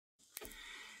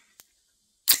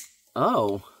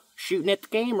Oh, shooting at the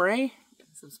camera, eh?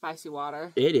 Some spicy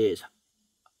water. It is.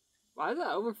 Why is that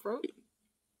overfrozen?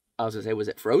 I was gonna say, was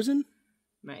it frozen?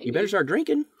 Maybe. You better start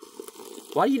drinking.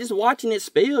 Why are you just watching it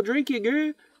spill? Drink it,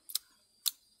 girl.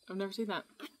 I've never seen that.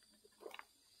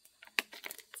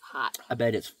 It's hot. I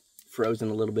bet it's frozen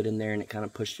a little bit in there and it kind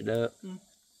of pushed it up.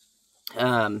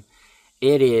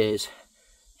 It is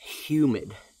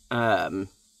humid. It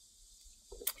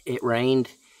rained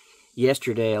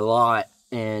yesterday a lot,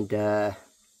 and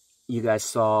you guys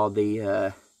saw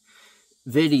the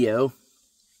video,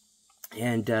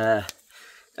 and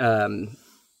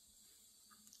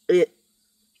it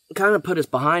kind of put us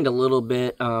behind a little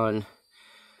bit on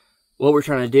what we're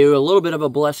trying to do. A little bit of a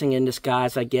blessing in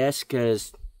disguise, I guess,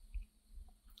 because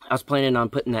I was planning on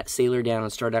putting that sealer down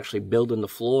and start actually building the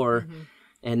floor.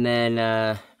 And then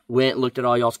went and looked at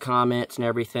all y'all's comments and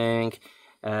everything.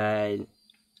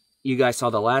 You guys saw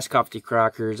the last Coffee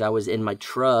Crackers. I was in my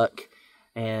truck,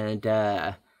 and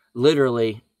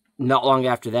literally not long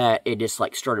after that, it just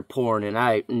like started pouring, and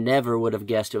I never would have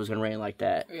guessed it was going to rain like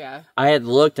that. Yeah. I had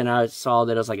looked, and I saw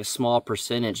that it was like a small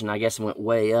percentage, and I guess it went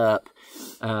way up,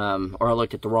 or I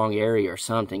looked at the wrong area or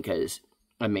something, because,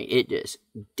 I mean, it just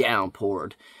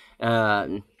downpoured.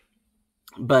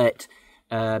 But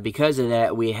because of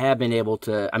that, we have been able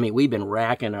to, I mean, we've been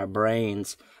racking our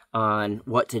brains on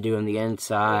what to do on the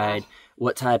inside.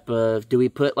 What type of, do we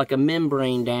put like a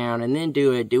membrane down and then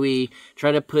do it? Do we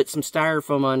try to put some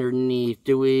styrofoam underneath?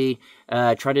 Do we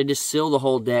try to just seal the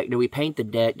whole deck? Do we paint the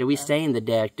deck? Do we stain the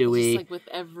deck? Do we... Just like with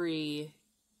every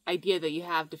idea that you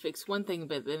have to fix one thing,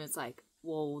 but then it's like,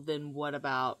 well, then what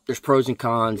about... There's pros and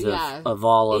cons of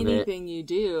all of it. Anything you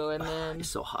do, and then... It's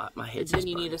so hot, my head's then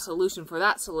you need a solution for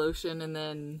that solution, and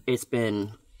then... It's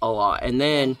been a lot. And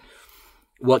then...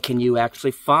 What can you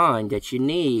actually find that you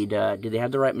need? Do they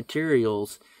have the right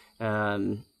materials?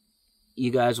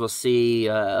 You guys will see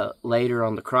later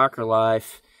on the Crocker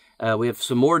Life, we have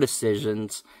some more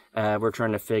decisions we're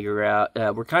trying to figure out.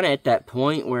 We're kind of at that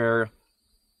point where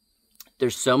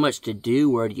there's so much to do.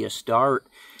 Where do you start?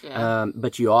 Yeah.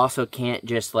 But you also can't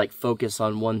just like focus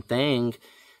on one thing,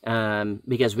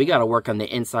 because we got to work on the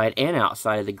inside and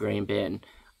outside of the grain bin.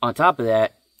 On top of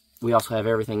that, we also have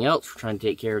everything else. We're trying to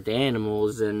take care of the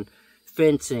animals and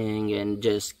fencing and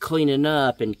just cleaning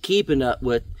up and keeping up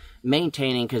with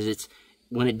maintaining, because it's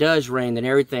when it does rain, then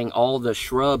everything, all the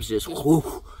shrubs just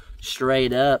whoo,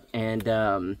 straight up.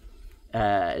 And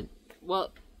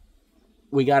well,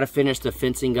 we got to finish the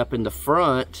fencing up in the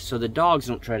front so the dogs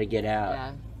don't try to get out.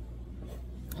 Yeah.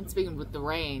 And speaking with the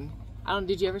rain,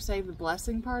 did you ever say the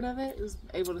blessing part of it? Was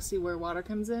able to see where water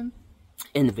comes in?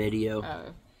 In the video.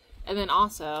 Oh. And then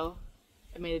also,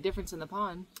 it made a difference in the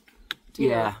pond, too.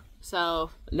 Yeah. So...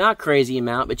 Not crazy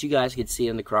amount, but you guys could see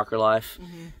in the Crocker Life.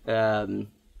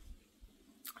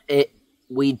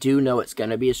 We do know it's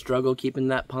going to be a struggle keeping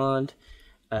that pond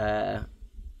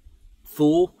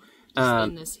full. Just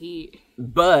in this heat.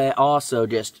 But also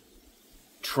just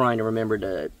trying to remember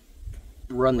to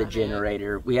run the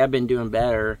generator. We have been doing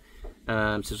better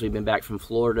since we've been back from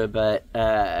Florida, but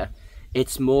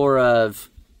it's more of...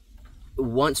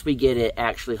 Once we get it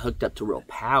actually hooked up to real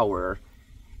power,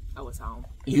 it's home.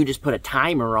 You just put a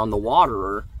timer on the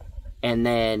waterer, and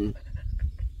then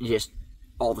just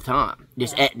all the time,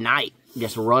 just at night,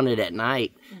 just run it at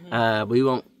night. We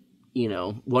won't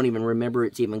even remember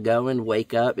it's even going.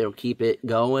 Wake up, it'll keep it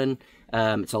going.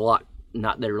 It's a lot,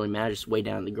 not that it really matters, it's way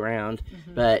down in the ground,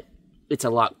 but it's a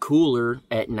lot cooler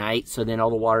at night. So then all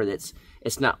the water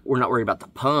we're not worried about the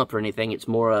pump or anything. It's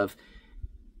more of,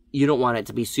 you don't want it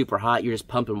to be super hot. You're just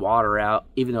pumping water out,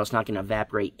 even though it's not going to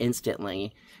evaporate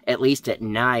instantly. At least at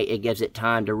night, it gives it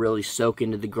time to really soak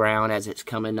into the ground as it's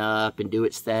coming up and do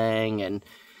its thing. And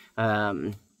I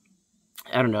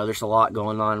don't know. There's a lot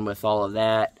going on with all of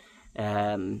that.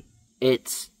 I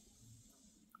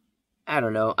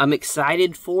don't know. I'm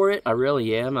excited for it. I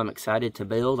really am. I'm excited to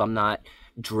build. I'm not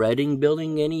dreading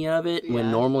building any of it,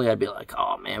 when normally I'd be like,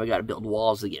 oh man, we got to build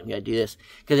walls again, we got to do this,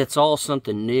 because it's all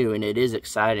something new and it is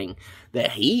exciting. The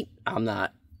heat, I'm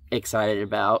not excited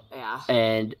about.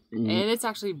 And it's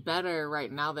actually better right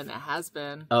now than it has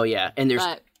been. Oh yeah, and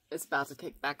but it's about to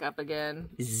kick back up again.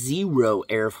 Zero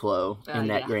airflow in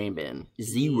that grain bin.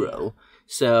 Zero.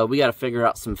 So we got to figure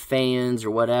out some fans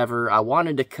or whatever. I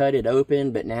wanted to cut it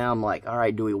open, but now I'm like, all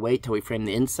right, do we wait till we frame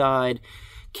the inside?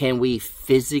 Can we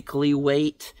physically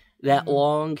wait that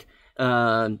long?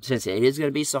 Since it is going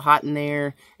to be so hot in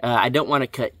there. I don't want to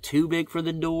cut too big for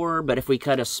the door, but if we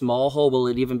cut a small hole, will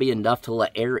it even be enough to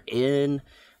let air in?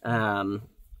 I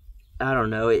don't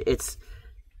know.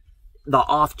 the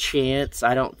off chance,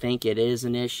 I don't think it is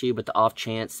an issue, but the off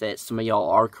chance that some of y'all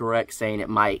are correct, saying it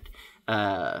might,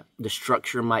 the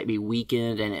structure might be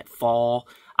weakened and it fall.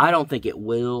 I don't think it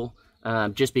will,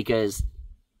 just because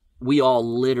we all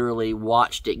literally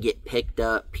watched it get picked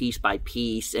up piece by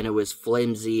piece, and it was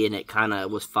flimsy and it kind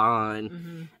of was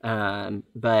fine.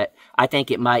 But I think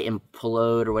it might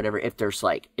implode or whatever if there's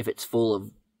like, if it's full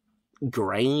of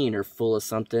grain or full of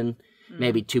something,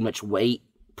 maybe too much weight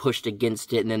pushed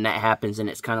against it, and then that happens, and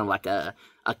it's kind of like a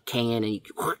can, and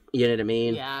you know what I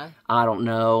mean? Yeah. I don't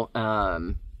know.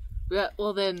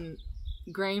 Well, then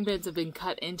grain bins have been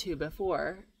cut into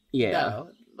before. Yeah. Though,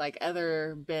 like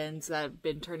other bins that have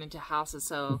been turned into houses.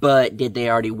 So, but did they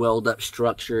already weld up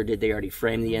structure? Did they already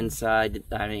frame the inside?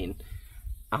 I mean,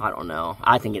 I don't know.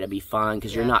 I think it'd be fun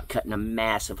because you're not cutting a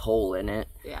massive hole in it.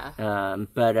 Yeah.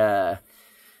 But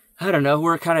I don't know.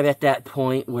 We're kind of at that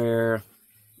point where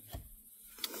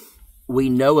we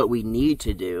know what we need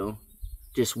to do,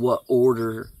 just what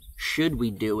order should we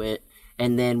do it.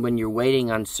 And then when you're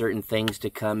waiting on certain things to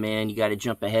come in, you got to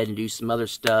jump ahead and do some other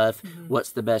stuff.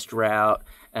 What's the best route?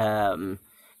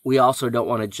 We also don't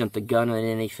want to jump the gun on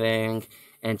anything.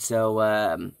 And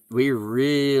so we're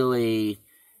really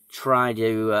trying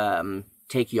to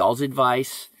take y'all's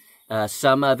advice.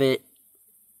 Some of it,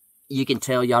 you can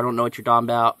tell y'all don't know what you're talking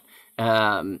about.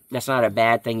 That's not a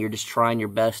bad thing. You're just trying your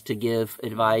best to give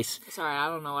advice. Sorry, I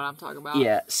don't know what I'm talking about.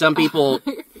 Yeah, some people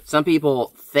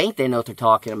think they know what they're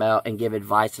talking about and give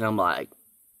advice, and I'm like,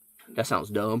 that sounds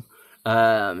dumb.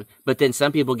 But then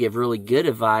some people give really good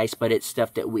advice, but it's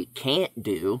stuff that we can't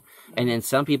do. And then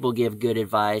some people give good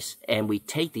advice, and we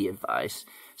take the advice.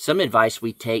 Some advice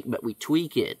we take, but we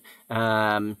tweak it.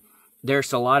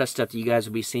 There's a lot of stuff that you guys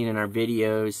will be seeing in our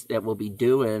videos that we'll be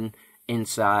doing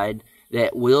inside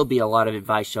that will be a lot of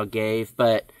advice y'all gave.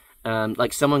 But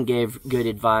like someone gave good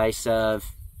advice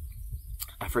of,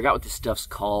 I forgot what this stuff's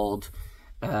called,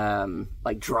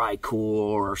 like dry cool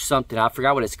or something. I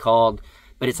forgot what it's called,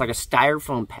 but it's like a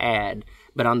styrofoam pad,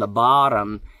 but on the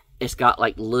bottom it's got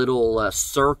like little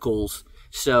circles,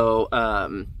 so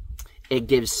it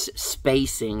gives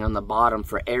spacing on the bottom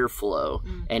for airflow,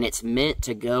 and it's meant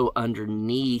to go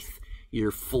underneath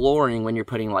your flooring when you're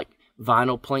putting like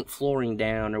vinyl plank flooring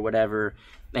down or whatever,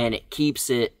 and it keeps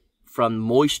it from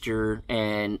moisture,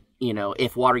 and you know,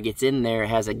 if water gets in there, it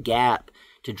has a gap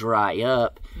to dry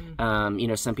up. You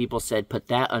know, some people said put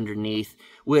that underneath,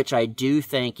 which I do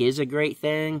think is a great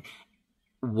thing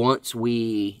once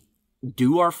we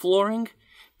do our flooring.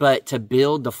 But to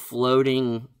build the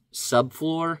floating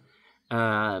subfloor,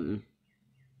 I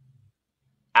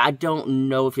don't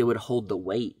know if it would hold the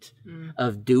weight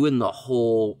of doing the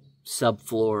whole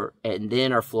subfloor and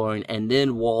then our flooring and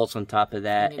then walls on top of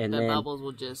that. And the then bubbles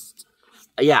will just...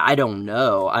 Yeah, I don't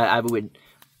know.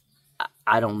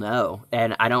 I don't know.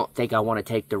 And I don't think I want to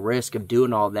take the risk of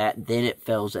doing all that. Then it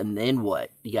fails, and then what?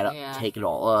 You got to take it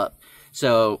all up.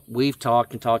 So we've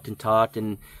talked and talked and talked,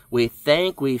 and we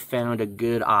think we found a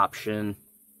good option.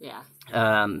 Yeah.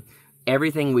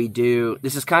 Everything we do,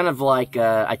 this is kind of like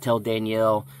I tell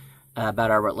Danielle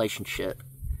about our relationship.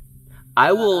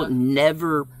 I will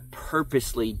never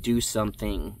purposely do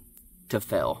something to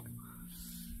fail.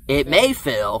 It may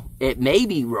fail. It may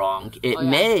be wrong. It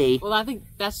may. Well, I think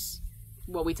that's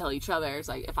what we tell each other. It's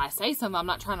like, if I say something, I'm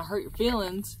not trying to hurt your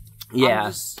feelings.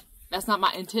 Yeah. That's not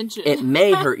my intention. It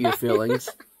may hurt your feelings.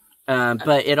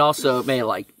 But it also may,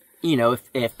 like, you know,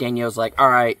 if Danielle's like, all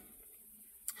right,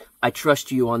 I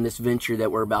trust you on this venture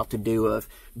that we're about to do of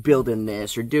building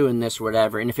this or doing this or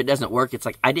whatever. And if it doesn't work, it's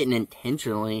like, I didn't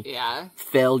intentionally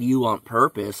fail you on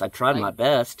purpose. I tried my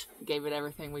best. Gave it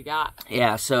everything we got.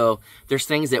 Yeah, so there's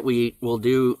things that we will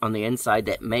do on the inside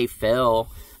that may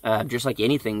fail, just like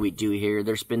anything we do here.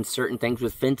 There's been certain things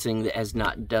with fencing that has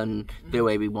not done the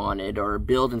way we wanted, or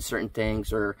building certain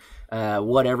things, or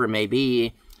whatever it may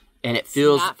be. And it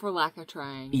feels... Not for lack of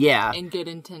trying. Yeah. And good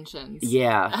intentions.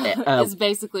 Yeah. It's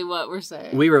basically what we're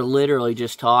saying. We were literally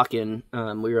just talking.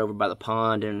 We were over by the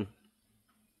pond, and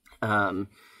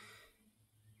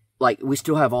like, we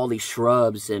still have all these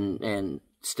shrubs and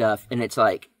stuff. And it's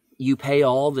like, you pay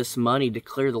all this money to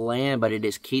clear the land, but it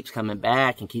just keeps coming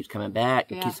back and keeps coming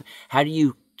back. How do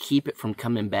you keep it from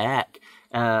coming back?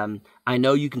 I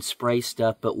know you can spray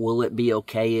stuff, but will it be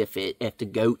okay if the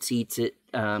goats eats it?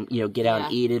 You know, get out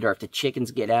and eat it, or if the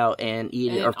chickens get out and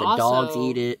eat it, or if the dogs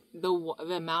eat it. The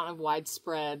amount of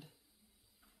widespread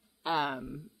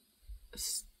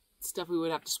stuff we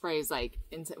would have to spray is like,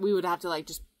 we would have to like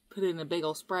just put it in a big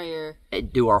old sprayer.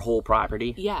 Do our whole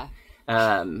property. Yeah.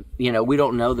 You know, we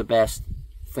don't know the best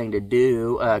thing to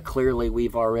do. Clearly,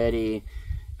 we've already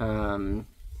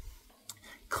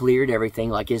cleared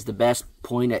everything, like, is the best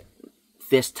point at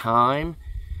this time,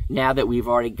 now that we've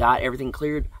already got everything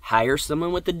cleared, hire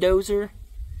someone with the dozer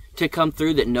to come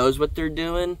through that knows what they're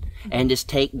doing and just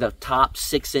take the top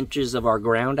 6 inches of our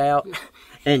ground out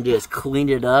and just clean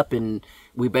it up, and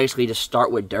we basically just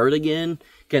start with dirt again.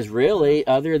 Because really,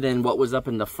 other than what was up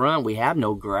in the front, we have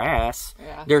no grass.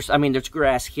 Yeah. There's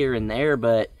grass here and there,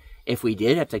 but if we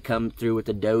did have to come through with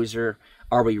the dozer,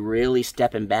 are we really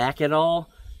stepping back at all?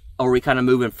 Or are we kind of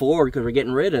moving forward because we're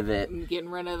getting rid of it? And getting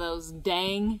rid of those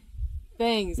dang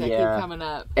things that keep coming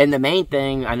up. And the main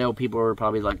thing, I know people are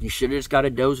probably like, you should have just got a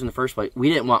dozer in the first place. We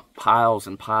didn't want piles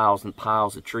and piles and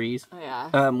piles of trees.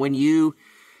 Yeah. When you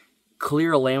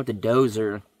clear a land with a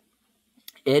dozer,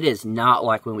 it is not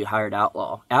like when we hired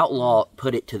Outlaw. Outlaw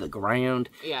put it to the ground,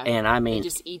 and I mean, it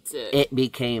just eats it. It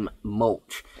became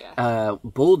mulch. Yeah.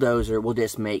 Bulldozer will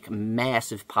just make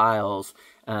massive piles.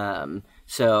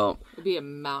 So it'd be a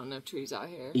mountain of trees out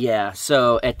here. Yeah.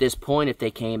 So at this point, if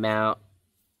they came out,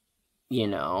 you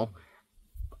know,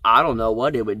 I don't know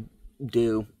what it would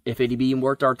do, if it'd even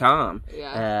worth our time.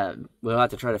 Yeah. We'll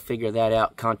have to try to figure that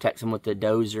out. Contact them with the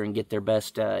dozer and get their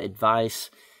best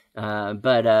advice.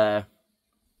 But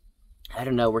I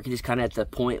don't know, we're just kind of at the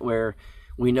point where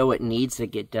we know it needs to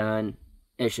get done.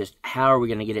 It's just, how are we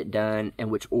going to get it done, and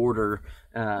which order?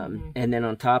 And then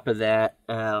on top of that,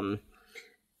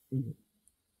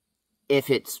 if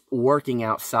it's working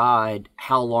outside,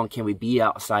 how long can we be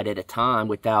outside at a time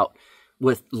with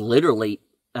literally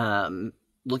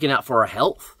looking out for our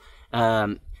health?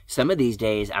 Some of these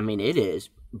days, I mean, it is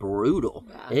brutal.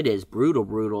 Yeah. It is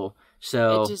brutal.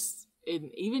 So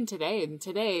even today, and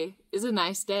today is a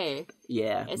nice day.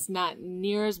 Yeah. It's not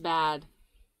near as bad.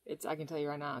 I can tell you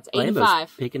right now, it's 85. Lambo's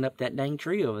picking up that dang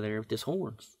tree over there with his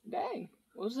horns. Dang.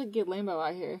 We'll just get Lambo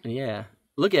out here. Yeah.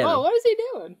 Look at him. Oh, what is he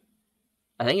doing?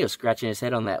 I think he was scratching his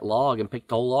head on that log and picked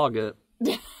the whole log up.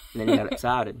 And then he got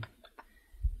excited.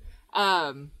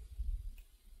 I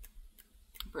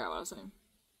forgot what I was saying.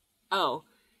 Oh,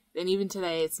 then even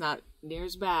today, it's not near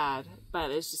as bad, but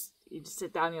it's just, you just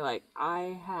sit down and you're like,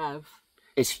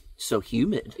 It's so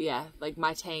humid. Yeah, like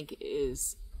my tank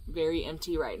is very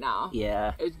empty right now.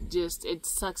 Yeah. It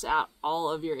sucks out all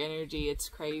of your energy. It's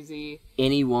crazy.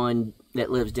 Anyone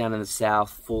that lives down in the South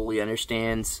fully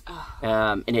understands.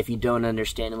 And if you don't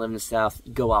understand and live in the South,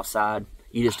 go outside.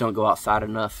 You just don't go outside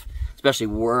enough, especially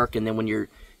work. And then when you're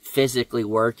physically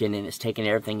working and it's taking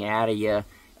everything out of you,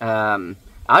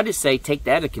 I'll just say take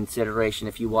that into consideration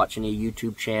if you watch any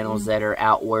YouTube channels that are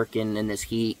out working in this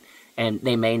heat, and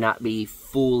they may not be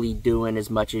fully doing as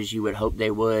much as you would hope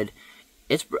they would.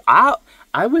 I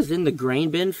was in the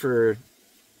grain bin for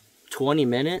 20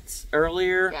 minutes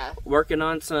earlier, working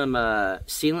on some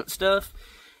sealant stuff,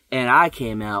 and I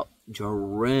came out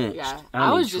drenched. Yeah,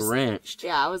 I was drenched.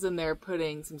 I was in there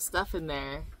putting some stuff in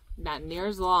there, not near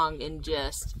as long, and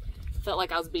just felt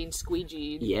like I was being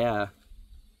squeegeed. Yeah.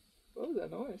 What was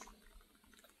that noise?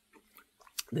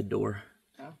 The door.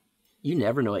 Oh. You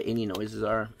never know what any noises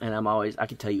are, and I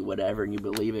can tell you whatever and you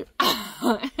believe it.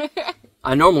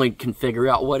 I normally can figure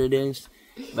out what it is,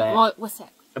 but well, what's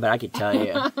that? But I could tell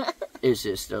you, it's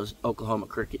just those Oklahoma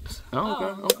crickets.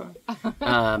 Oh,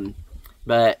 okay.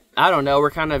 But I don't know. We're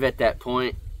kind of at that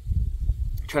point,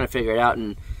 trying to figure it out.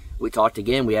 And we talked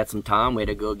again. We had some time. We had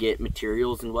to go get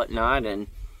materials and whatnot,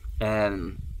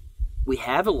 and we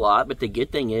have a lot. But the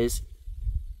good thing is,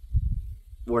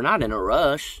 we're not in a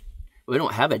rush. We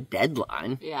don't have a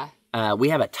deadline. Yeah. We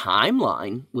have a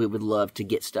timeline we would love to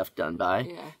get stuff done by,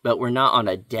 but we're not on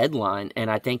a deadline. And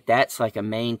I think that's like a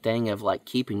main thing of like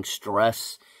keeping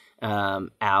stress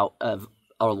out of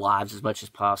our lives as much as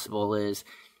possible is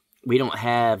we don't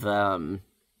have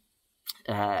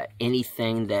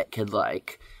anything that could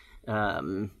like, I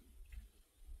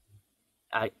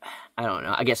don't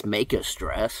know, I guess make us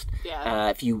stressed.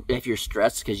 Yeah. If you're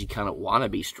stressed because you kind of want to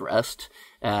be stressed,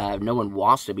 no one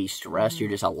wants to be stressed. You're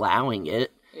just allowing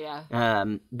it.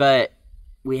 Yeah. But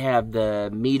we have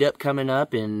the meetup coming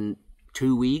up in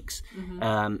 2 weeks.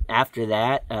 After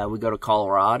that, we go to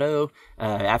Colorado.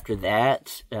 After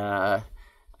that, I'm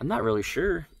not really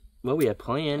sure what we have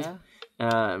planned.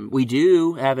 Yeah. We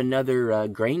do have another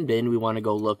grain bin we want to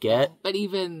go look at. But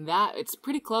even that, it's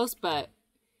pretty close, but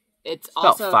it's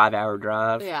also about 5-hour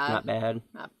drive. Yeah. Not bad.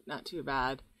 Not too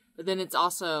bad. But then it's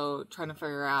also trying to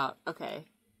figure out, okay,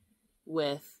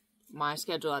 with my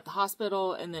schedule at the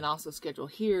hospital and then also schedule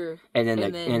here. And then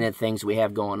the things we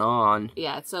have going on.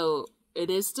 Yeah, so it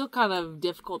is still kind of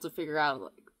difficult to figure out.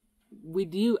 Like,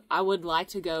 I would like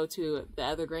to go to the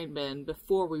other grain bin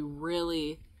before we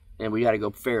really... And we got to go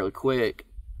fairly quick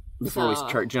before we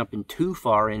start jumping too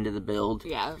far into the build.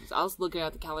 Yeah, I was looking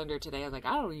at the calendar today. I was like,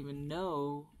 I don't even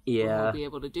know when Yeah. we'll be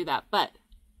able to do that. But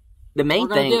The main we're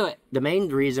gonna thing, do it. the main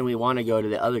reason we want to go to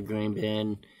the other grain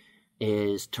bin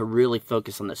is to really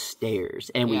focus on the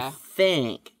stairs. And Yeah. we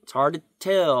think, it's hard to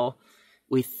tell,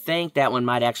 we think that one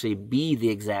might actually be the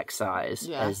exact size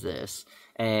Yeah. as this.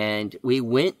 And we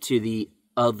went to the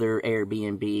other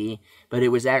Airbnb, but it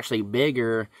was actually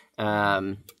bigger.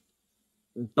 But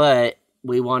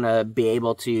we want to be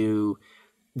able to,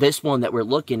 this one that we're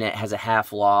looking at has a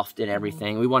half loft and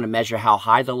everything. We want to measure how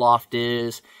high the loft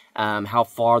is, how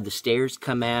far the stairs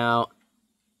come out.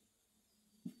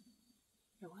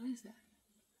 Yeah, what is that?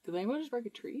 Did anyone just break a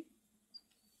tree?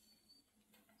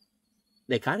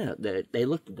 They kind of, they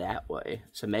looked that way.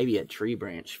 So maybe a tree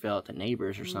branch fell at the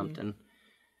neighbors or something.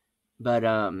 But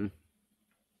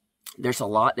there's a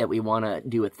lot that we want to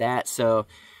do with that. So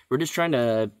we're just trying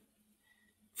to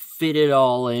fit it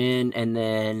all in. And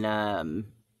then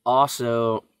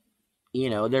also, you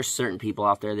know, there's certain people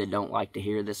out there that don't like to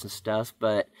hear this and stuff.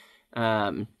 But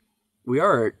we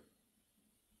are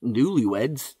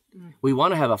newlyweds. We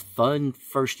want to have a fun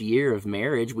first year of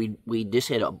marriage. We just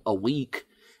hit a week.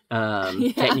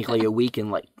 Technically a week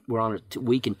and like we're on a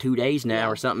week and 2 days now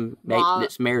or something.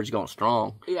 This marriage is going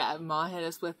strong. Yeah, Ma hit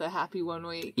us with a happy 1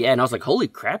 week. Yeah, and I was like, holy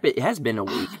crap, it has been a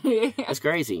week. Yeah. That's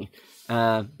crazy.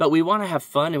 But we want to have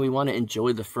fun and we want to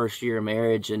enjoy the first year of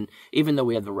marriage. And even though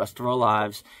we have the rest of our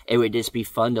lives, it would just be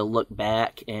fun to look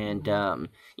back and,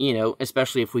 you know,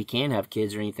 especially if we can have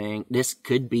kids or anything, this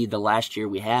could be the last year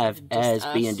we have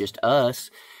being just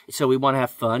us. So we want to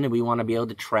have fun and we want to be able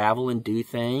to travel and do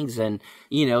things. And,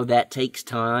 you know, that takes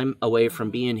time away from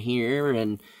being here.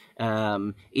 And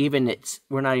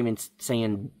we're not even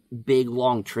saying big,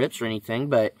 long trips or anything,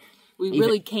 but we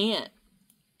really can't.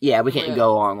 Yeah, we can't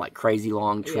go on like crazy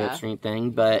long trips or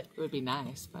anything, but it would be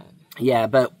nice, but yeah,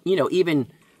 but you know,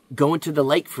 even going to the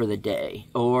lake for the day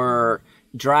or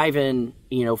driving,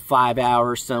 you know, 5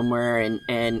 hours somewhere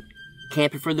and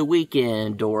camping for the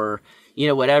weekend or, you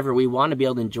know, whatever, we want to be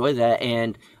able to enjoy that.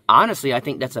 And honestly, I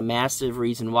think that's a massive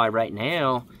reason why right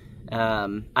now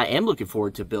I am looking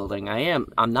forward to building.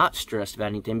 I'm not stressed about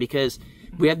anything because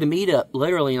we had the meetup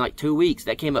literally in like 2 weeks.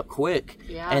 That came up quick.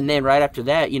 Yeah. And then right after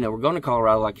that, you know, we're going to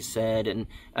Colorado, like I said, and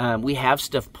we have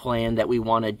stuff planned that we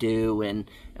want to do. And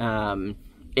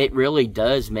it really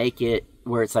does make it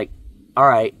where it's like, all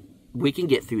right, we can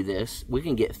get through this. We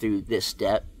can get through this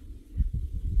step.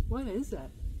 What is that?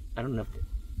 I don't know.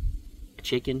 A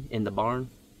chicken in the barn.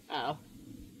 Oh.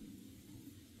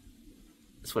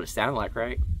 That's what it sounded like,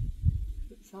 right?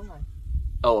 It sounds like.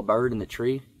 Oh, a bird in the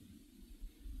tree?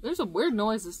 There's some weird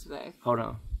noises today. Hold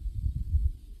on.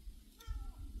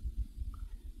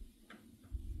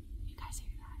 You guys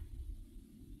hear that?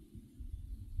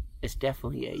 It's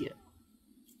definitely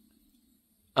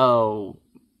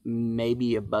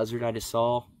maybe a buzzard I just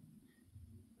saw.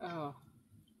 Oh.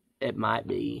 It might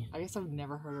be. I guess I've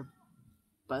never heard a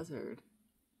buzzard.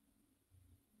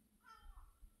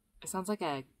 It sounds like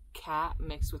a cat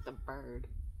mixed with a bird.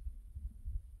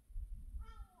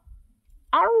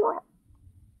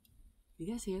 You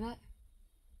guys hear that?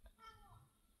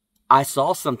 I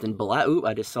saw something black. Ooh,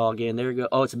 I just saw again. There we go.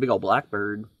 Oh, it's a big old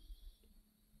blackbird.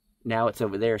 Now it's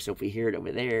over there, so if we hear it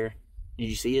over there. Did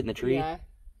you see it in the tree? Yeah.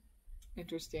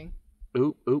 Interesting.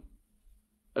 Oop, oop,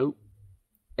 oop.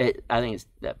 I think it's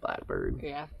that blackbird.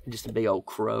 Yeah. Just a big old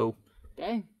crow.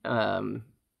 Dang.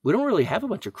 We don't really have a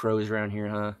bunch of crows around here,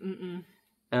 huh?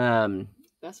 Mm-mm.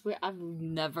 That's weird. I've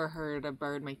never heard a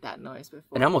bird make that noise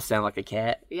before. It almost sounded like a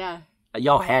cat. Yeah.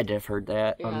 Y'all had to have heard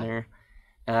that on there.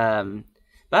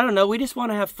 But I don't know. We just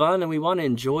want to have fun and we want to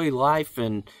enjoy life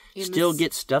and still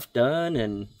get stuff done.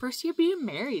 And first year being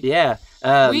married. Yeah.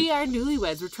 We are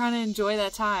newlyweds. We're trying to enjoy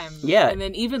that time. Yeah. And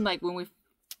then even like when we...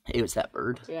 It was that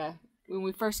bird. Yeah. When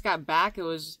we first got back, it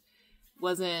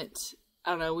wasn't...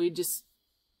 I don't know. We just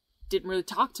didn't really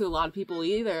talk to a lot of people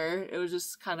either. It was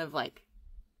just kind of like...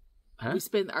 We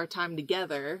spent our time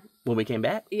together. When we came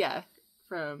back? Yeah.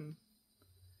 From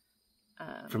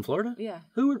Florida? Yeah.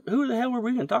 Who the hell were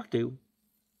we going to talk to?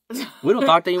 We don't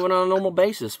talk to anyone on a normal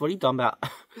basis. What are you talking about? I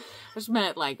just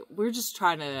meant, like, we're just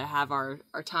trying to have our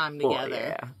time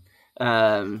together. Well,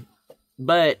 yeah.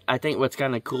 But I think what's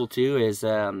kind of cool, too, is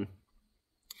it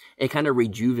kind of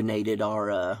rejuvenated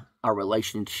our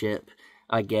relationship,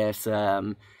 I guess.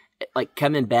 Like,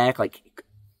 coming back, like...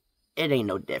 It ain't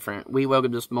no different. We woke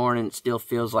up this morning, it still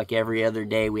feels like every other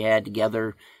day we had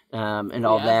together, and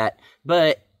all that.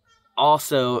 But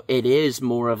also, it is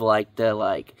more of like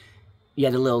you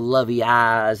have the little lovey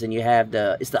eyes, and you have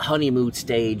it's the honeymoon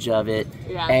stage of it.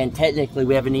 Yeah. And technically,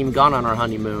 we haven't even gone on our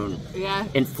honeymoon. Yeah.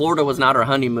 And Florida was not our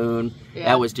honeymoon. Yeah.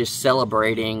 That was just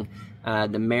celebrating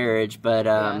the marriage.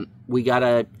 But we got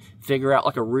to figure out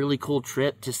like a really cool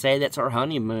trip to say that's our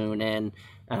honeymoon. And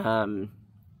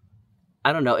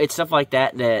I don't know. It's stuff like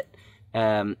that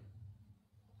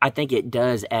I think it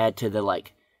does add to the,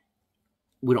 like,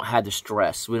 we don't have the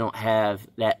stress. We don't have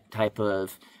that type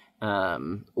of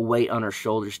weight on our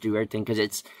shoulders to do everything, because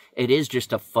it is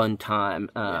just a fun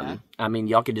time. I mean,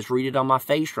 y'all can just read it on my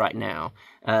face right now.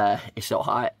 It's so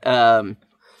hot.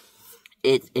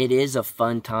 It is a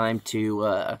fun time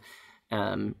to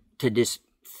just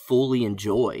fully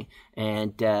enjoy.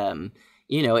 And,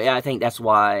 you know, I think that's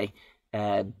why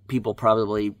people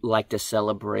probably like to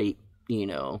celebrate, you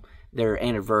know, their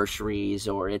anniversaries,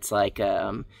 or it's like,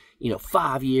 you know,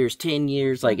 5 years, 10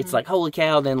 years, like, it's like, holy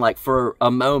cow. Then, like, for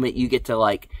a moment, you get to,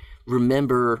 like,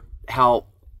 remember how,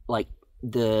 like,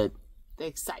 the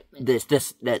excitement,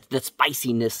 the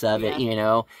spiciness of it, you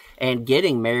know. And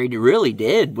getting married really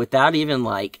did, without even,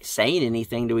 like, saying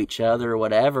anything to each other or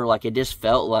whatever. Like, it just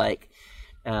felt like,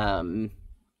 I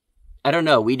don't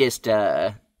know, we just,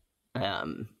 I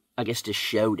guess, just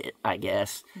showed it, I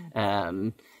guess.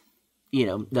 You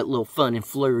know, that little fun and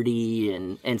flirty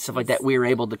and stuff like that. We were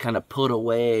able to kind of put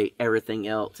away everything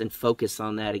else and focus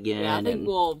on that again. Yeah, I think,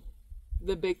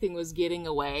 the big thing was getting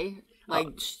away.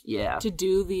 Like, to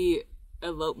do the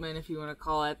elopement, if you want to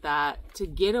call it that, to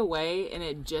get away and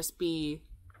it just be,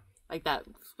 like, that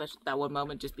one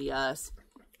moment just be us.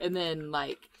 And then,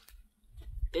 like,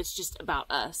 it's just about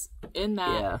us. In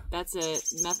that, that's it.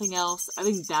 Nothing else. I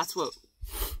think that's what,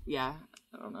 I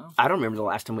don't know. I don't remember the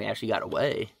last time we actually got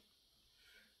away.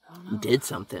 Did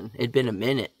something. It'd been a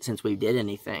minute since we did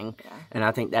anything, and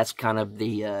I think that's kind of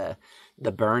the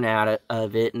burnout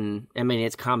of it. And I mean,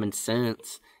 it's common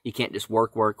sense. You can't just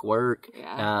work.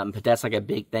 But that's like a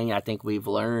big thing I think we've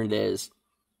learned is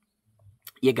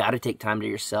you got to take time to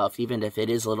yourself, even if it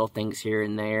is little things here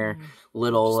and there.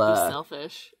 Little just be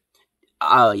selfish.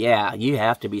 Oh yeah, you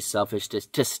have to be selfish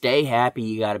to stay happy.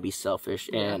 You got to be selfish,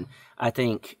 and I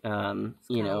think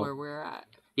you know, where we're at.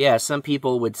 Yeah, some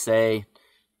people would say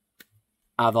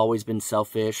I've always been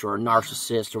selfish or a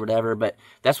narcissist or whatever, but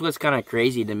that's what's kind of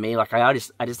crazy to me. Like, I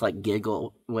just like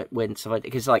giggle when stuff like that,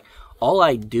 because like all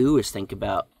I do is think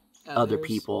about other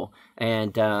people,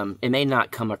 and it may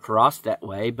not come across that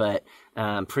way, but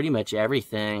pretty much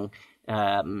everything,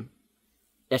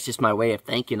 that's just my way of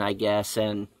thinking, I guess.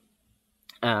 And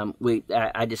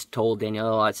I just told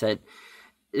Danielle, I said,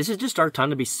 this is just our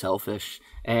time to be selfish,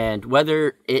 and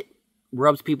whether it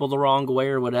rubs people the wrong way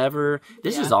or whatever,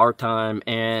 this is our time,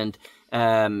 and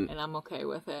I'm okay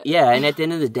with it. Yeah, and at the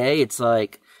end of the day, it's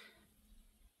like,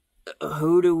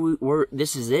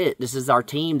 this is it. This is our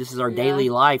team. This is our daily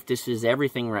life. This is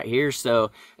everything right here.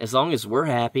 So as long as we're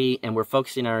happy and we're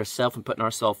focusing on ourselves and putting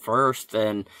ourselves first,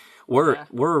 then we're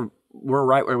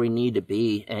right where we need to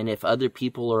be. And if other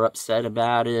people are upset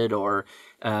about it, or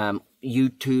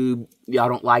YouTube, y'all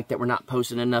don't like that we're not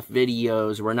posting enough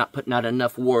videos, we're not putting out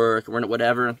enough work, we're not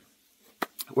whatever,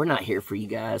 we're not here for you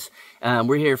guys.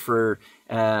 We're here for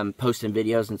posting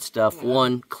videos and stuff.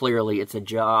 One, clearly it's a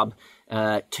job.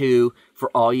 Two,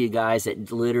 for all you guys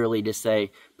that literally just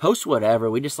say, post whatever,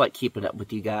 we just like keeping up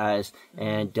with you guys.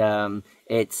 And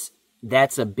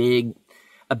that's a big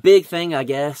thing, I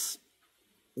guess,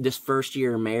 this first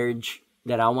year of marriage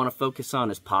that I want to focus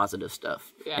on is positive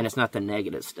stuff. And it's not the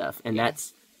negative stuff. And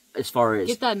that's as far as...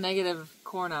 Get that negative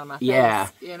corn out of my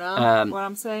face. You know what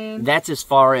I'm saying? That's as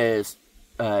far as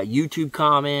YouTube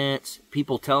comments,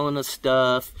 people telling us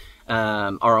stuff,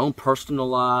 our own personal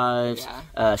lives,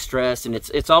 stress. And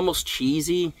it's almost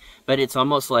cheesy, but it's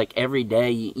almost like every day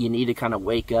you need to kind of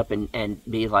wake up and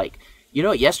be like, you know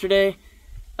what, yesterday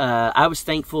I was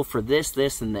thankful for this,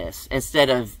 this, and this.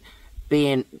 Instead of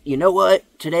being, you know what,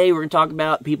 today we're going to talk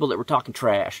about people that were talking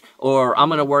trash, or I'm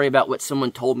going to worry about what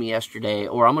someone told me yesterday,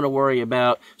 or I'm going to worry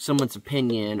about someone's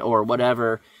opinion, or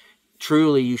whatever.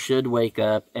 Truly, you should wake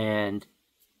up and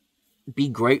be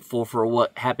grateful for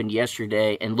what happened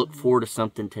yesterday and look forward to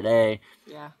something today.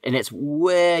 And it's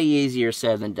way easier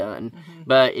said than done.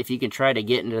 But if you can try to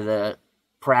get into the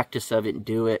practice of it and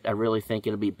do it, I really think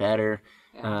it'll be better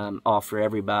off for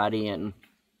everybody. And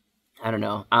I don't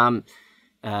know, I'm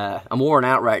worn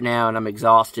out right now and I'm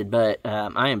exhausted, but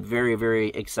I am very, very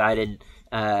excited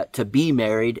to be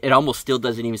married. It almost still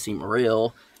doesn't even seem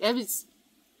real.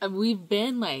 we've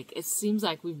been like, it seems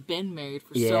like we've been married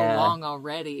for so Yeah. long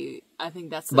already. I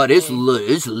think that's the But thing. it's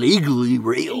legally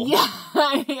real. Yeah.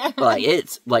 Yeah. Like,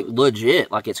 it's, like,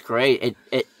 legit. Like, it's great.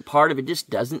 It part of it just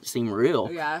doesn't seem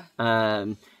real. Yeah.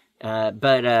 I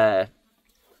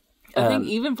think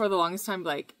even for the longest time,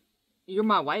 like, you're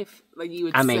my wife. Like, you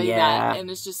would I mean, say yeah. that.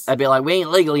 And it's just, I'd be like, we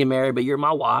ain't legally married, but you're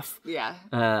my wife. yeah.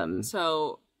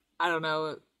 So, I don't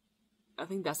know. I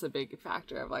think that's a big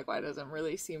factor of, like, why it doesn't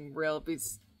really seem real.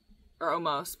 Because, or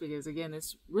almost, because, again,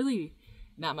 it's really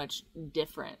not much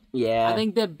different. Yeah. I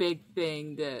think the big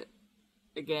thing that,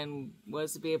 again,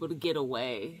 was to be able to get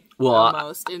away. Well,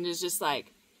 almost. And it's just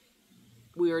like,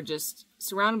 we were just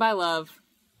surrounded by love.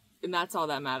 And that's all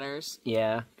that matters.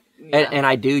 Yeah. Yeah. And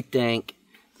I do think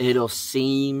it'll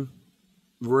seem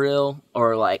real,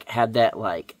 or, like, have that,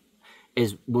 like,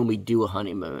 is when we do a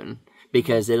honeymoon.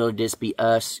 Because it'll just be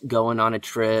us going on a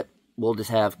trip. We'll just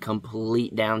have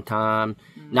complete downtime.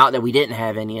 Not that we didn't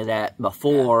have any of that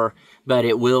before, but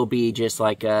it will be just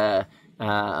like a,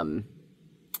 I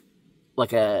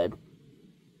don't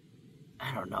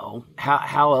know.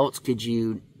 How else could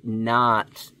you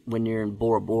not, when you're in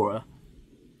Bora Bora?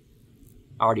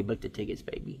 I already booked the tickets,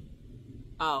 baby.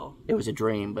 Oh. It was a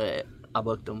dream, but I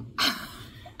booked them.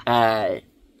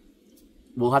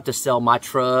 We'll have to sell my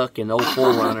truck and the old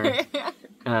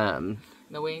 4Runner.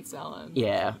 No, we ain't selling.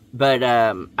 Yeah, but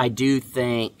I do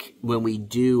think when we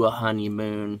do a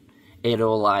honeymoon,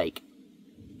 it'll, like,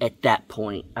 at that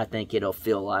point, I think it'll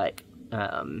feel like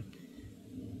a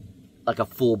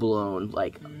full blown,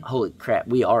 like, holy crap,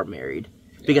 we are married.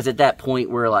 Because at that point,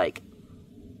 we're like,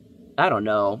 I don't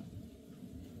know.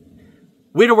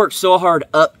 We'd have worked so hard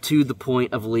up to the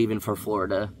point of leaving for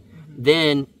Florida.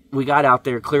 Then we got out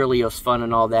there. Clearly, it was fun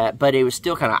and all that, but it was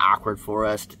still kind of awkward for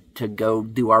us to go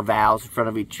do our vows in front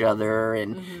of each other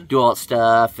and do all that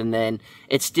stuff. And then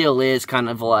it still is kind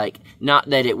of like, not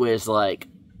that it was like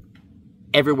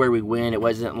everywhere we went, it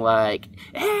wasn't like,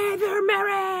 hey, they're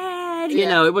married. You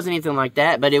know, it wasn't anything like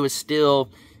that, but it was still,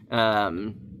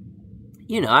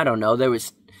 you know, I don't know. There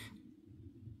was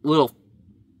little,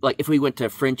 like, if we went to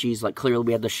Frenchie's, like, clearly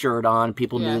we had the shirt on,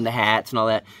 people doing the hats and all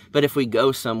that. But if we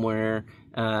go somewhere,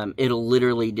 it'll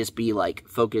literally just be, like,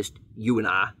 focused, you and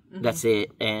I. That's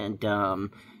it. And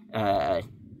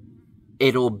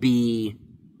it'll be,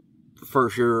 for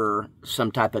sure,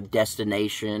 some type of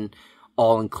destination,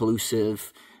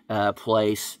 all-inclusive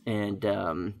place. And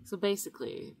so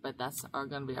basically, but that's going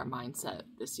to be our mindset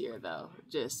this year, though.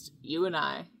 Just you and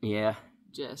I. Yeah.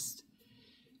 Just,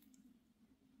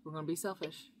 we're going to be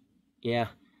selfish. Yeah.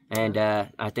 And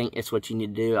I think it's what you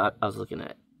need to do. I was looking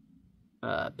at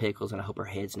Pickles, and I hope her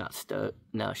head's not stuck.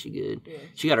 No, she good. Yeah.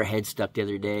 She got her head stuck the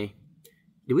other day.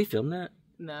 Did we film that?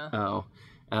 No.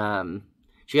 Oh.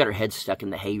 She got her head stuck in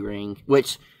the hay ring,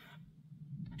 which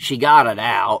she got it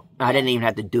out. I didn't even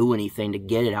have to do anything to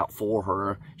get it out for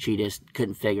her. She just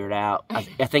couldn't figure it out. I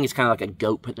think it's kind of like a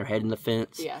goat putting their head in the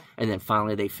fence. Yeah. And then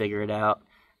finally they figure it out.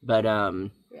 But,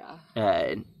 yeah.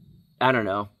 I don't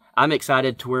know. I'm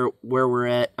excited to where we're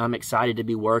at. I'm excited to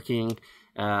be working.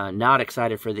 Not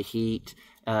excited for the heat.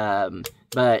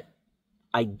 But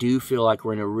I do feel like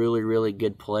we're in a really, really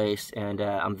good place. And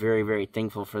I'm very, very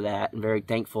thankful for that. And very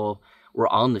thankful we're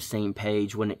on the same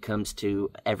page when it comes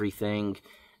to everything.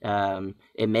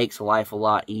 It makes life a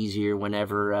lot easier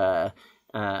whenever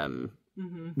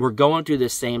we're going through the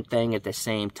same thing at the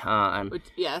same time.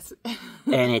 Yes.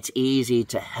 And it's easy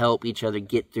to help each other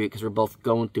get through it because we're both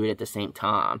going through it at the same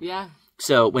time. Yeah.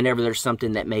 So whenever there's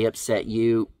something that may upset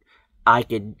you, I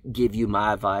could give you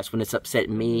my advice. When it's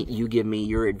upsetting me, you give me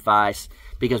your advice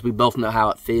because we both know how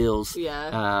it feels.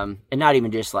 Yeah. And not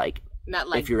even just like, not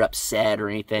like if you're upset or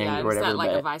anything or whatever. It's not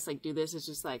like but, advice like do this. It's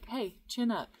just like, hey,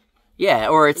 chin up. Yeah,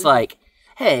 or it's like,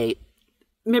 hey,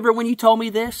 remember when you told me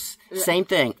this? Yeah. Same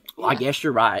thing. Well, I guess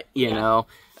you're right. You know,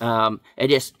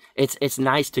 it's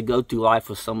nice to go through life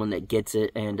with someone that gets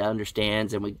it and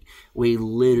understands, and we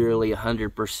literally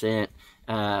 100%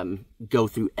 go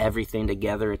through everything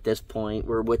together at this point.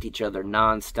 We're with each other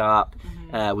nonstop.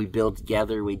 We build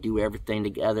together. We do everything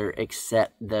together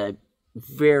except the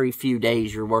very few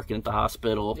days you're working at the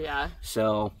hospital. Yeah.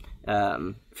 So,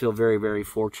 feel very, very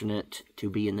fortunate to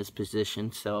be in this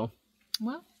position. So,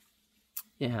 well,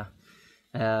 yeah.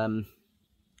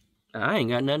 I ain't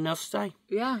got nothing else to say.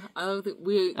 Yeah. I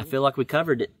feel like we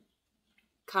covered it.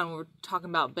 Kind of were talking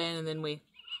about Ben, and then we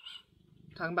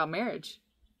talking about marriage.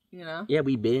 You know? Yeah,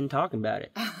 we've been talking about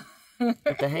it.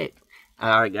 What the heck?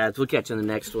 All right, guys. We'll catch you on the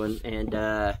next one.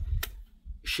 And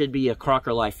should be a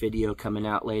Crocker Life video coming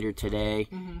out later today.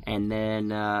 And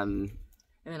then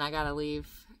I gotta leave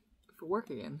for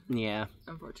work again. Yeah.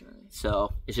 Unfortunately.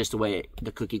 So it's just the way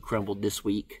the cookie crumbled this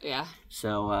week. Yeah.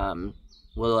 So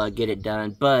we'll get it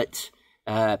done. But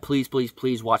please, please,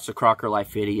 please watch the Crocker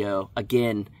Life video.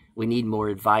 Again, we need more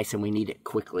advice and we need it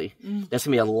quickly. There's going to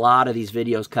be a lot of these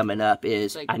videos coming up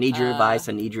is, like, I need your advice,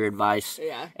 I need your advice.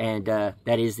 Yeah. And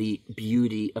that is the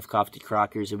beauty of Coffee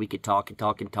Crockers, that we could talk and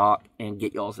talk and talk and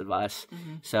get y'all's advice.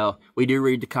 So we do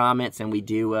read the comments and we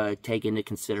do take into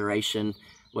consideration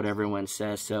what everyone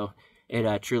says. So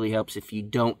it truly helps. If you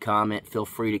don't comment, feel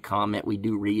free to comment. We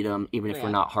do read them, even if we're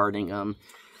not hearting them.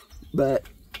 But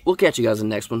we'll catch you guys in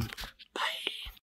the next one.